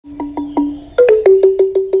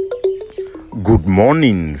Good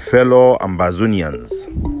morning, fellow Ambazonians.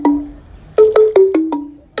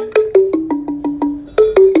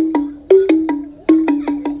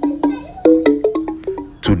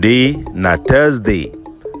 Today na Thursday,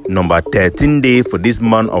 number 13 day for this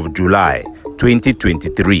month of July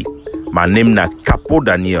 2023. My name na Capo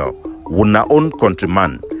Daniel, una own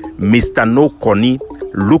countryman, Mr. No Koni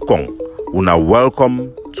Lukong. Una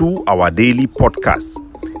welcome to our daily podcast,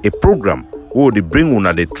 a program where they bring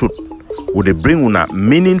una the truth, where they bring una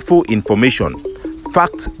meaningful information,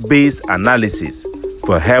 fact-based analysis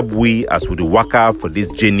for help we as we work out for this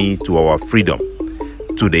journey to our freedom,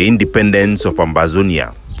 to the independence of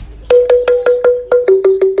Ambazonia.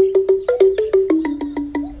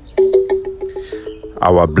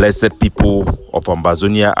 Our blessed people of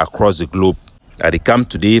Ambazonia across the globe, I come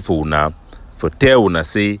today for una, for tell una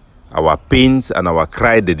say our pains and our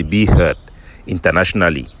cry that they be heard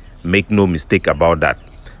internationally. Make no mistake about that.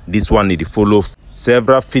 This one need to follow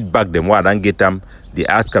several feedback them what I don't get them. They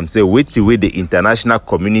ask them say wait till way the international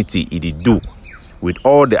community it do with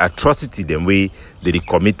all the atrocity them way they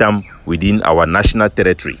commit them within our national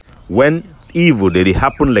territory. When evil they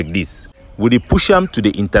happen like this, we push them to the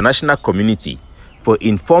international community for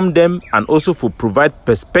inform them and also for provide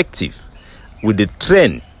perspective with the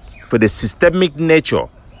trend for the systemic nature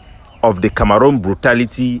of the Cameroon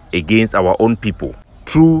brutality against our own people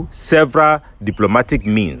through several diplomatic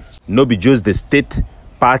means. No be just the state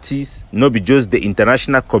parties, no be just the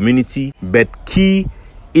international community, but key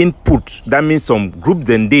input. That means some group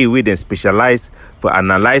then they where they specialize for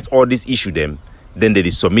analyze all these issue them. Then they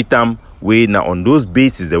submit them way now on those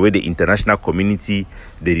bases the way the international community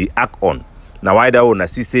they act on. Now why that one I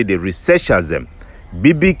see say the researchers them.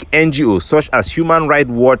 Big NGOs such as Human Rights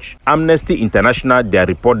Watch, Amnesty International, they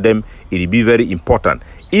report them, it will be very important.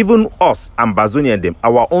 Even us, Ambazonian them,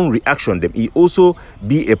 our own reaction them, it also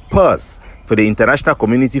be a pulse for the international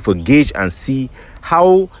community for gauge and see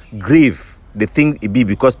how grave the thing it be,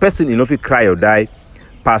 because person if you cry or die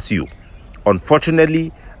pass you. Unfortunately,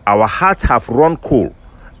 our hearts have run cold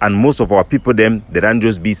and most of our people them, they don't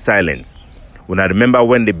just be silent. When I remember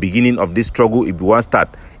when the beginning of this struggle it was start,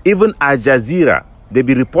 even Al Jazeera, they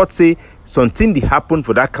be report say something did happen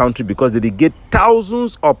for that country because they get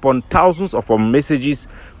thousands upon thousands of messages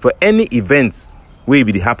for any events where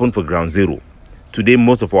it happen for ground zero. Today,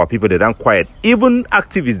 most of our people they run quiet. Even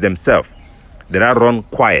activists themselves, they don't run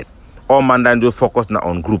quiet. All man don't just focus now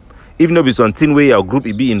on group. Even though it's something where your group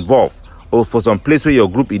it be involved, or for some place where your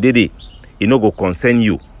group it did it no go concern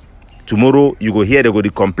you. Tomorrow you go hear they go to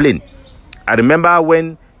complain. I remember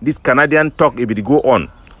when this Canadian talk it be go on,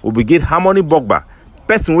 we get Harmony Bogba.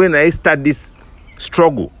 Person when I start this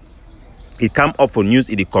struggle, it come up for news,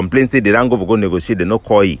 it complain, say they don't go for go negotiate, they no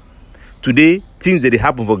call it. Today, things that they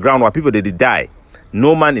happen for ground where people that they die,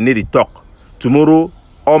 no man in the talk. Tomorrow,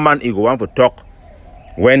 all man it go on for talk.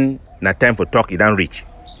 When na time for talk, it don't reach.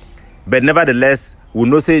 But nevertheless, we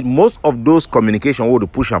know say most of those communication will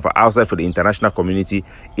push them for outside for the international community,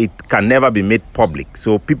 it can never be made public.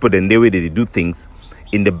 So people then the way they do things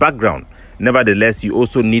in the background. Nevertheless, you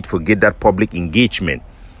also need to get that public engagement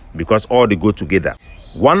because all they go together.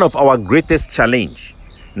 One of our greatest challenge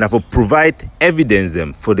now for provide evidence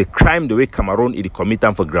them for the crime the way Cameroon is commit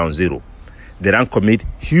them for ground zero. They don't commit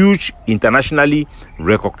huge internationally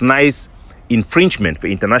recognized infringement for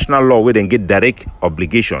international law where they get direct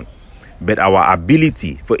obligation. But our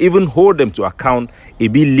ability for even hold them to account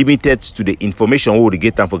it be limited to the information we will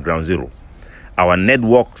get them for ground zero. Our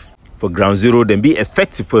networks for ground zero then be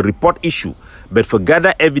effective for report issue, but for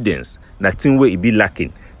gather evidence, nothing will it be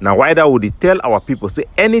lacking. Now why that would tell our people say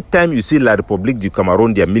anytime you see La République du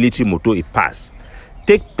Cameroon, their military motor it pass,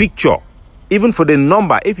 take picture, even for the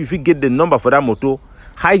number. If you get the number for that motor,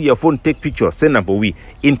 hide your phone, take picture, send them for we,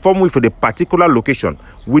 inform we for the particular location.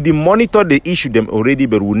 We monitor the issue them already,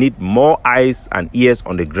 but we need more eyes and ears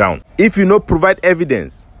on the ground. If you not provide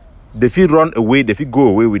evidence, they feel run away, they feel go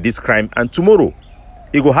away with this crime, and tomorrow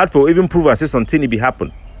it go hard for even prove and say something it be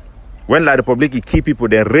happen. When La Republic it kill people,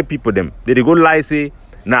 they rape people them, they go lie say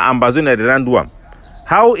na Ambazonia they don't do them.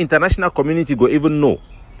 How international community go even know?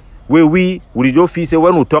 Where we just feel say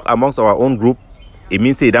when we talk amongst our own group, it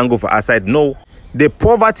means say it don't go for our side. No. The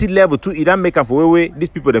poverty level too, it don't make them for way these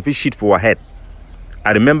people they feel shit for our head.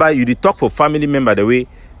 I remember you did talk for family member the way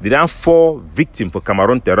they don't fall victim for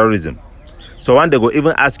Cameroon terrorism. So when they go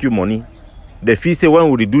even ask you money, they feel say when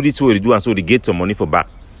we do this, we do and so they get some money for back.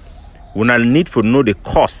 We now need to know the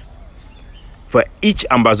cost for each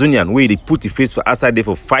Ambazonian where they put the face for outside there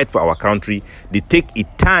for fight for our country. They take it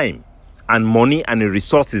time and money and the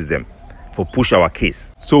resources them for push our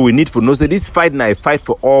case. So we need to know that this fight now a fight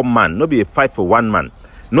for all man, not be a fight for one man.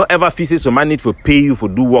 No ever feel say some man need to pay you for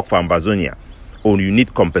do work for Ambazonia or you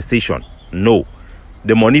need compensation. No.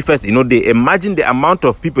 The money first, they imagine the amount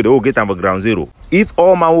of people they will get them for ground zero. If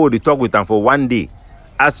all man will talk with them for one day,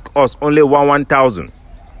 ask us only 1,000.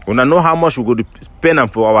 We don't know how much we're going to spend them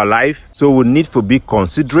for our life. So we need to be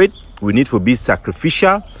considerate. We need to be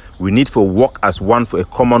sacrificial. We need to work as one for a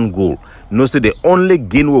common goal. So the only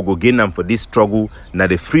gain we'll go gain them for this struggle, now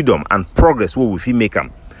the freedom and progress we will make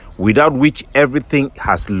them, without which everything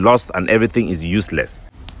has lost and everything is useless.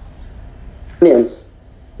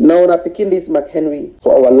 Now we're picking this McHenry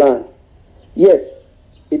for our land. Yes,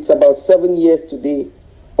 it's about 7 years today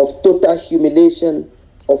of total humiliation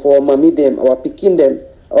of our mommy them, our picking them,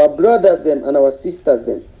 our brothers them, and our sisters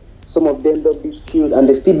them. Some of them don't be killed and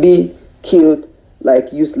they still be killed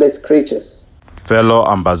like useless creatures. Fellow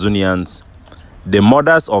Ambazonians, the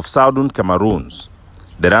mothers of Southern Cameroons,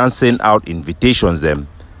 they done send out invitations them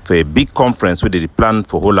for a big conference where they plan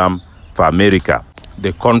for Holland for America.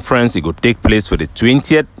 The conference it will take place for the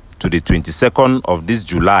 20th to the 22nd of this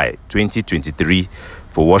July 2023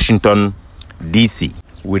 for Washington, D.C.,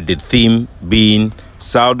 with the theme being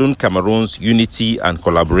Southern Cameroon's unity and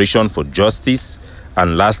collaboration for justice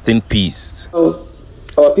and lasting peace.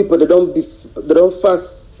 Our people, they don't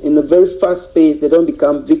fast in a very fast pace. They don't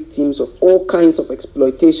become victims of all kinds of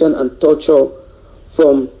exploitation and torture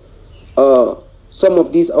from some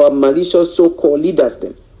of these our malicious so-called leaders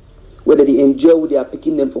them. Whether they enjoy they are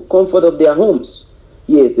picking them for comfort of their homes.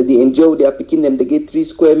 Yes, they enjoy they are picking them, they get 3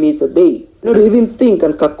 square meters a day. They even think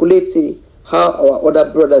and calculate how our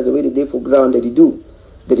other brothers the way they for ground that they do.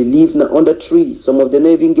 They live now under trees. Some of them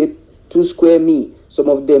don't even get 2 square meters. Some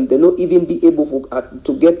of them they not even be able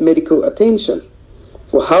to get medical attention.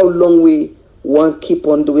 For how long we want keep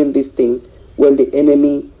on doing this thing when the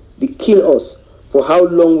enemy they kill us? For how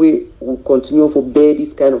long we will continue to bear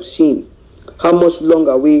this kind of shame? How much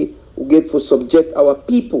longer we will get to subject our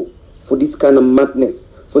people for this kind of madness,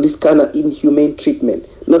 for this kind of inhumane treatment?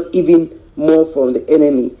 Not even more from the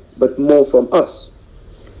enemy, but more from us.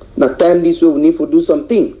 Now time this way we need to do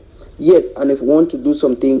something. Yes, and if we want to do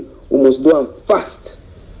something, we must do it fast.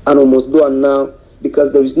 And we must do it now,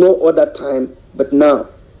 because there is no other time but now.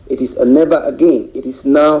 It is a never again. It is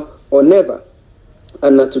now or never.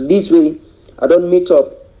 And now to this way, I don't meet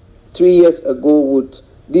up 3 years ago with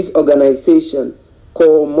this organization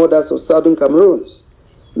called Mothers of Southern Cameroons.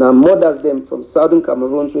 Now mothers them from Southern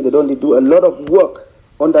Cameroons where they do a lot of work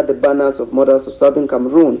under the banners of Mothers of Southern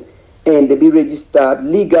Cameroon, and they be registered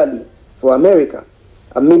legally for America.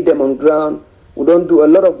 I meet them on ground. We don't do a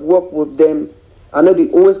lot of work with them. I know they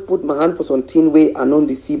always put my hand for something way I know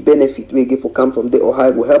they see benefit we give for come from there or how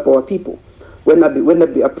it will help our people. When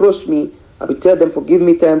they approach me, I will tell them for give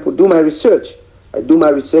me time for do my research. I do my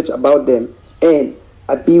research about them, and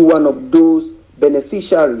I be one of those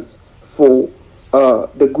beneficiaries for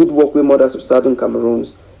the good work with Mothers of Southern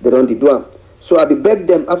Cameroons. They don't do. So I be beg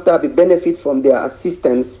them after I be benefit from their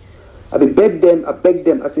assistance. I beg them.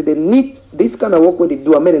 I say they need this kind of work where they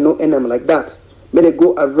do. I made no enemy like that. May they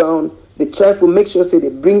go around. They try to make sure say they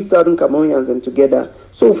bring Southern Cameroonians and together.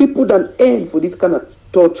 So if we put an end for this kind of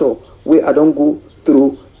torture where I don't go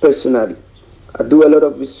through personally, I do a lot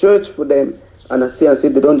of research for them, and I say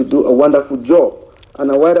they don't do a wonderful job.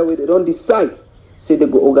 And a wider way they don't decide. Say they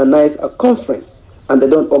go organize a conference, and they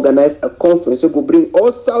don't organize a conference. So go bring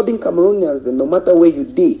all Southern Cameroonians, no matter where you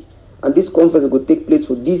did. And this conference will take place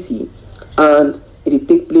for DC, and it will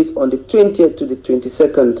take place on the 20th to the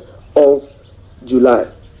 22nd of July.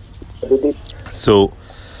 So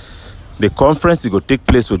the conference will take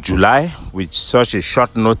place for July with such a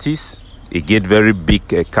short notice. It get very big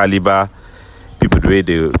caliber people the way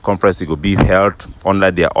the conference will be held under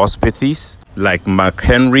their auspices. Like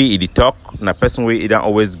McHenry, he talk, na person way he don't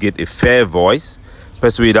always get a fair voice.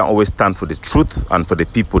 Person way he don't always stand for the truth and for the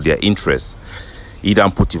people, their interests. He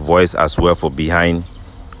don't put a voice as well for behind,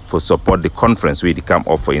 for support the conference where they come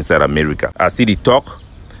up for inside America. As he talk,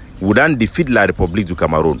 we don't defeat La Republique du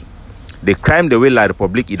Cameroon. The crime the way La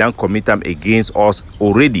Republique, he don't commit them against us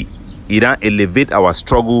already. He don't elevate our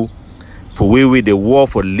struggle for way the war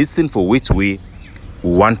for listen for which way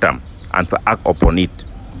we want them and for act upon it.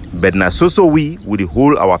 But now so we would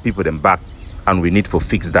hold our people them back, and we need to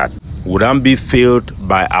fix that. We don't be failed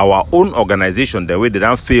by our own organization the way they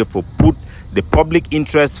don't fail for put the public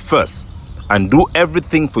interest first and do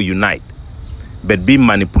everything for unite, but be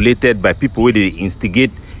manipulated by people where they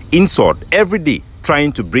instigate insult every day,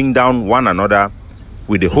 trying to bring down one another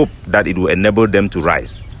with the hope that it will enable them to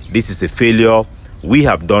rise. This is a failure we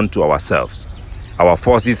have done to ourselves. Our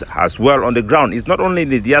forces as well on the ground, it's not only in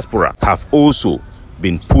the diaspora, have also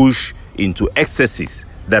been pushed into excesses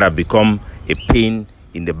that have become a pain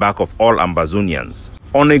in the back of all Ambazonians.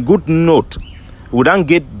 On a good note, we don't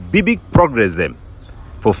get big progress then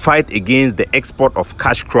for fight against the export of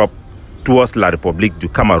cash crop towards La République du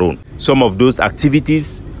Cameroon. Some of those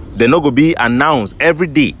activities, they're not going to be announced every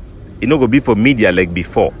day. It's not going to be for media like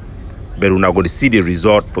before. But we're not going to see the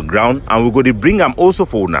result for ground, and we're going to bring them also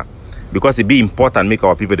for una, because it be important make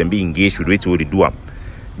our people then be engaged with what they do.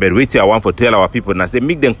 But wait till I want to tell our people and I say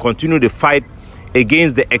make them continue the fight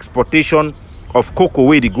against the exportation of cocoa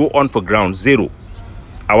where they go on for ground zero.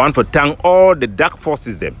 I want to thank all the dark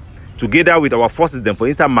forces them, together with our forces them, for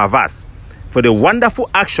instance Mavas, for the wonderful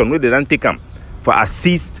action where they don't take them for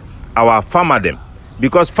assist our farmer them,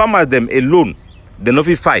 because farmers them alone they not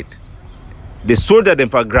fit fight. The soldier them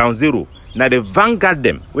for ground zero. Now they vanguard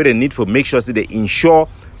them where they need to make sure so they ensure,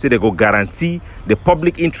 so they go guarantee the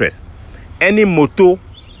public interest. Any moto,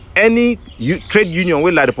 any trade union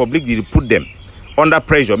where the public did put them under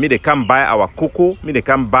pressure, me they can buy our cocoa, me they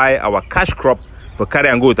can buy our cash crop for carry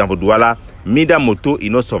and go and for Douala, me that moto it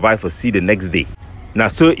not survive for see the next day. Now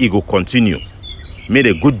so it go continue. Made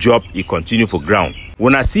a good job, it continue for ground.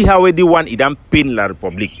 When I see how they want it don't pain La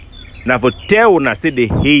Republic. Now for tell when I say the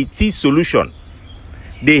Haiti solution.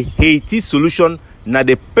 The Haiti solution now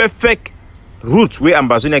the perfect route where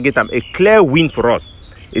Ambazonia get them a clear win for us,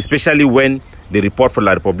 especially when the report for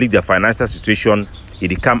La Republique, their financial situation,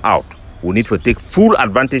 it come out. We need to take full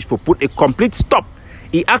advantage for put a complete stop.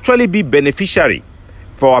 It actually be beneficiary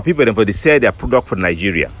for our people and for the sell their product for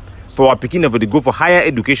Nigeria, for our Pekin and for the go for higher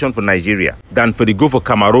education for Nigeria, than for the go for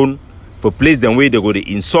Cameroon, for place them where they go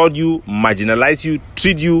to insult you, marginalize you,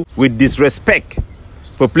 treat you with disrespect,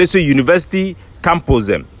 for place where university campus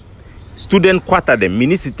them, student quarter them,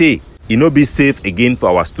 minicity, it no be safe again for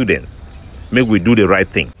our students. Make we do the right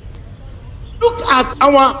thing. Look at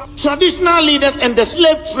our traditional leaders and the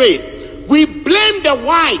slave trade. We blame the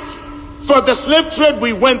whites for the slave trade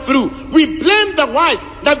we went through. We blame the whites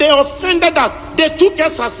that they offended us. They took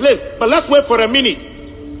us as slaves. But let's wait for a minute.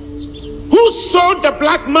 Who sold the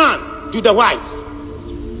black man to the whites?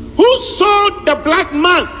 Who sold the black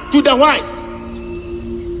man to the whites?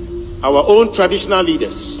 Our own traditional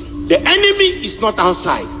leaders. The enemy is not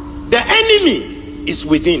outside. The enemy is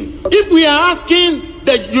within. If we are asking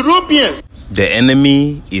the Europeans, the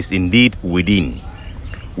enemy is indeed within.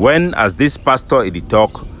 When, as this pastor in the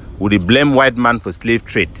talk, would he blame white man for slave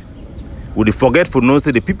trade? Would he forget for no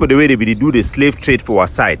say the people the way they be do the slave trade for our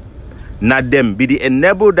side? Not them be the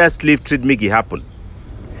enable that slave trade make it happen.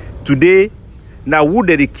 Today, now who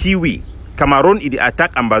the Kiwi, Cameroon is the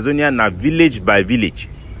attack Ambazonia na village by village.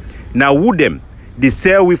 Now who them, they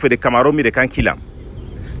sell we for the Cameroon they can kill them.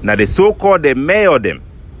 Now the so-called the mayor them,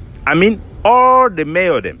 I mean all the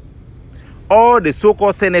mayor them, all the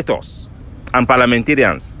so-called senators and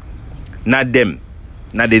parliamentarians, not them,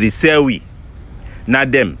 now they sell we,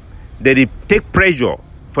 not them, they take pressure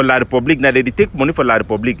for La Republique, now they take money for La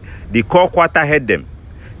Republique, they call quarter head them,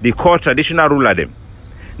 they call traditional ruler them,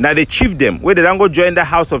 now they chief them, where they don't go join the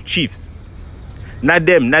house of chiefs, not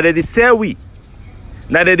them, now they sell we,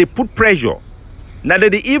 now they put pressure, now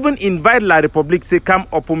they even invite La Republique say come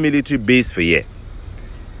open military base for here.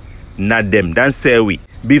 Not them, don't say we.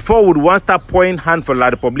 Before we want start pointing hand for La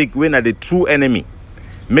Republique, when are the true enemy.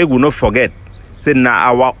 Make we not forget. Say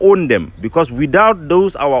now our own them. Because without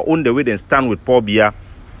those our own the way they stand with Paul Biya,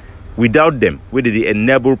 without them, where they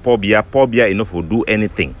enable Paul Biya enough to do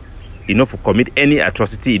anything. Enough to commit any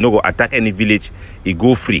atrocity, enough to attack any village, he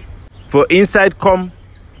go free. For inside come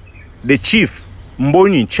the chief,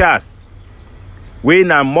 Mboni Charles. We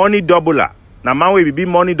na money doubler. Na man we be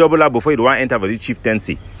money doubler before you want enter for the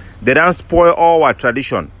chieftaincy. They don't spoil all our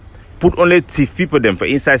tradition. Put only thief people them for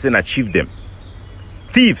inside and achieve them.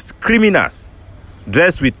 Thieves, criminals,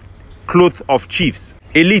 dressed with clothes of chiefs,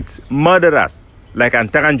 elites, murderers like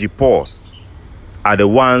Antaranji Paws are the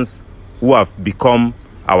ones who have become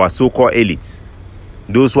our so-called elites.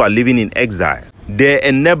 Those who are living in exile. They're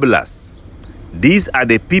enablers. These are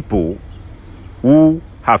the people who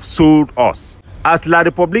have sold us. As La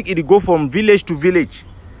Republique, it go from village to village.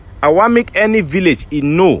 I want make any village it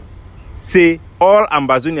know, say all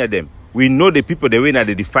Ambazonia them, we know the people the way that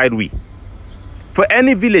they defied we. For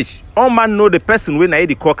any village, all man know the person when I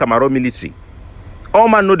call Cameroon military. All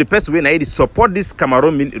man know the person when I support this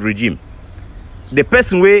Cameroon regime. The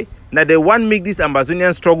person way that they want make this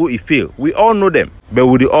Ambazonian struggle it fail. We all know them. But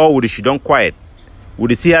would she don't quiet.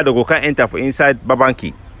 Would see how the go can enter for inside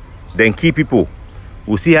Babanki. Then key people.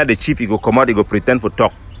 We'll see how the chief he go come out, he go pretend for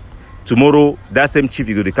talk. Tomorrow, that same chief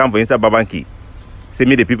he go to come for inside Babanki. Say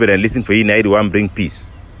me the people that listen for you, now the one bring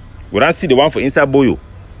peace. We don't see the one for inside Boyo.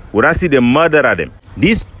 We don't see the murderer them.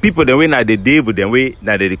 These people, the way now they devil, the way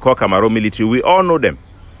now they call Cameroon military, we all know them.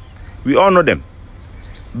 We all know them.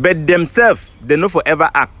 But themselves, they no forever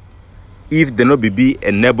act if they no be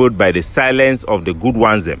enabled by the silence of the good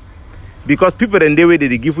ones them. Because people then the way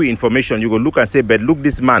they give you information, you go look and say, but look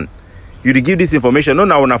this man, you give this information. No,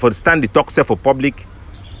 now for stand the talk say for public.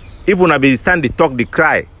 If we be stand the talk, the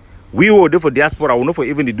cry, we will do for diaspora, we know for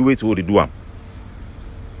even the do it to the do am.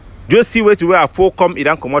 Just see where to where a folk come, it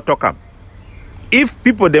don't come out talk am. If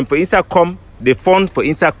people them for inside come, the fund for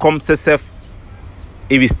inside come self,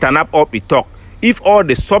 if we stand up, it talk. If all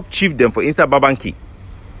the sub chief them for inside Babanki,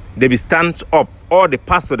 they be stand up, all the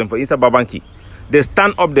pastor them for inside Babanki, they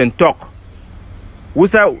stand up then talk.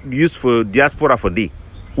 What's that used for diaspora for day?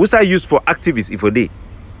 What's that used for activists for day?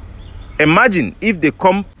 Imagine if they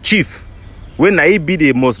come chief, when I be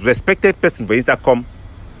the most respected person for inside come,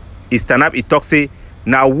 he stand up, he talk say,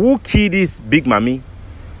 now who key this big mommy?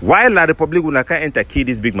 Why la Republic will not enter key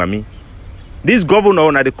this big mommy? This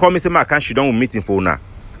governor now they call me say I can't she don't meeting for una.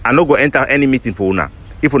 I no go enter any meeting for una.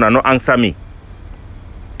 If una no answer me.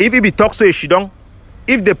 If it be talk so she don't.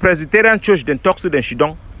 If the Presbyterian church then talk so then she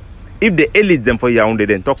don't. If the elite them for Yaoundé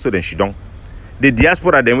then talk so then she don't. The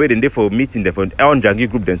diaspora then wait then they for meeting them for El Jangi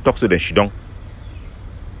group then talk so then she don't.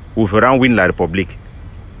 We will win La Republic.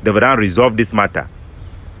 They will resolve this matter.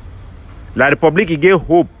 La Republic he gave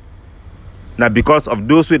hope. Now because of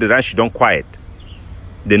those way that she don't quiet.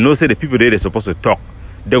 They know say the people there they supposed to talk.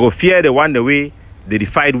 They go fear the one the way they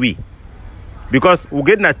defied we. Because we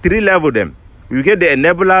get na 3 level them. You get the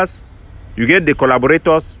enablers, you get the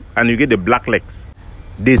collaborators, and you get the black legs.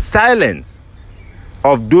 The silence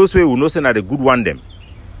of those who know say na the good one them.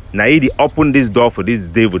 Now he open this door for this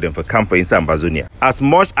devil them for come for inside Ambazonia. As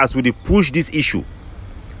much as we push this issue,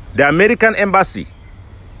 the American embassy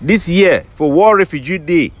this year for War Refugee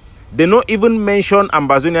Day, they don't even mention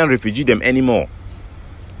Ambazonian refugee them anymore.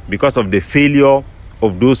 Because of the failure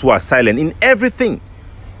of those who are silent in everything.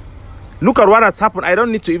 Look at what has happened. I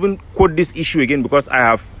don't need to even quote this issue again because I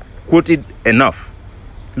have quoted enough.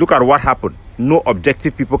 Look at what happened. No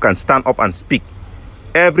objective people can stand up and speak.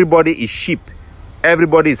 Everybody is sheep.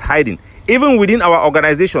 Everybody is hiding. Even within our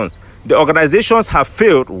organizations, the organizations have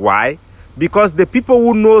failed. Why? Because the people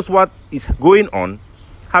who knows what is going on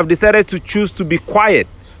have decided to choose to be quiet,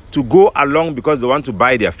 to go along because they want to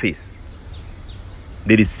buy their face.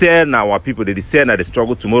 They discern our people, they discern the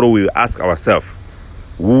struggle. Tomorrow we will ask ourselves,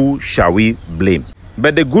 who shall we blame?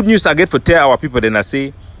 But the good news I get for tell our people, then I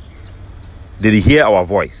say, they hear our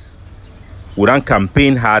voice. We don't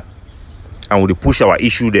campaign hard and we push our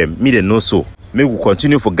issue them. Me they know so. Maybe we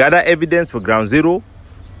continue for gather evidence for ground zero.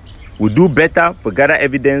 We do better for gather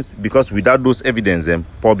evidence because without those evidence, then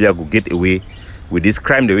probably will get away with this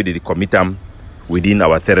crime the way they commit them within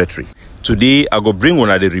our territory. Today, I go bring one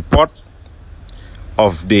of the report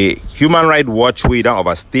of the Human Rights Watch way down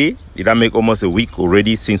overstay. It don't make almost a week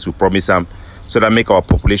already since we promised them, so that make our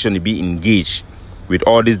population be engaged with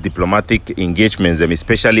all these diplomatic engagements, and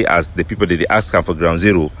especially as the people that they ask for ground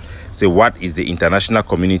zero, say what is the international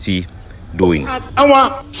community doing?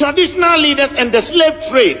 Our traditional leaders and the slave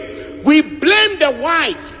trade, we blame the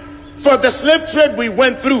whites for the slave trade we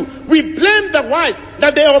went through. We blame the whites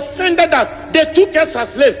that they offended us. They took us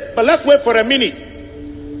as slaves. But let's wait for a minute.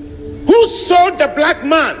 Who sold the black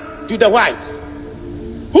man to the whites?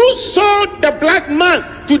 Who sold the black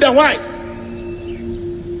man to the whites?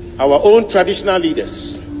 Our own traditional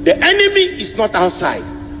leaders. The enemy is not outside.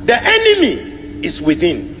 The enemy is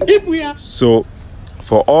within. If we are so,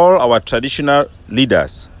 for all our traditional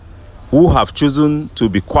leaders who have chosen to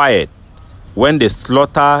be quiet when they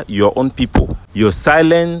slaughter your own people, your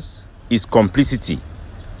silence is complicity.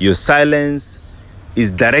 Your silence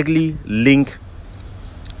is directly linked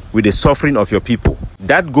with the suffering of your people.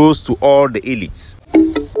 That goes to all the elites.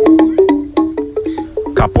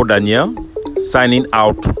 Capo Daniel, signing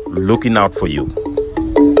out, looking out for you.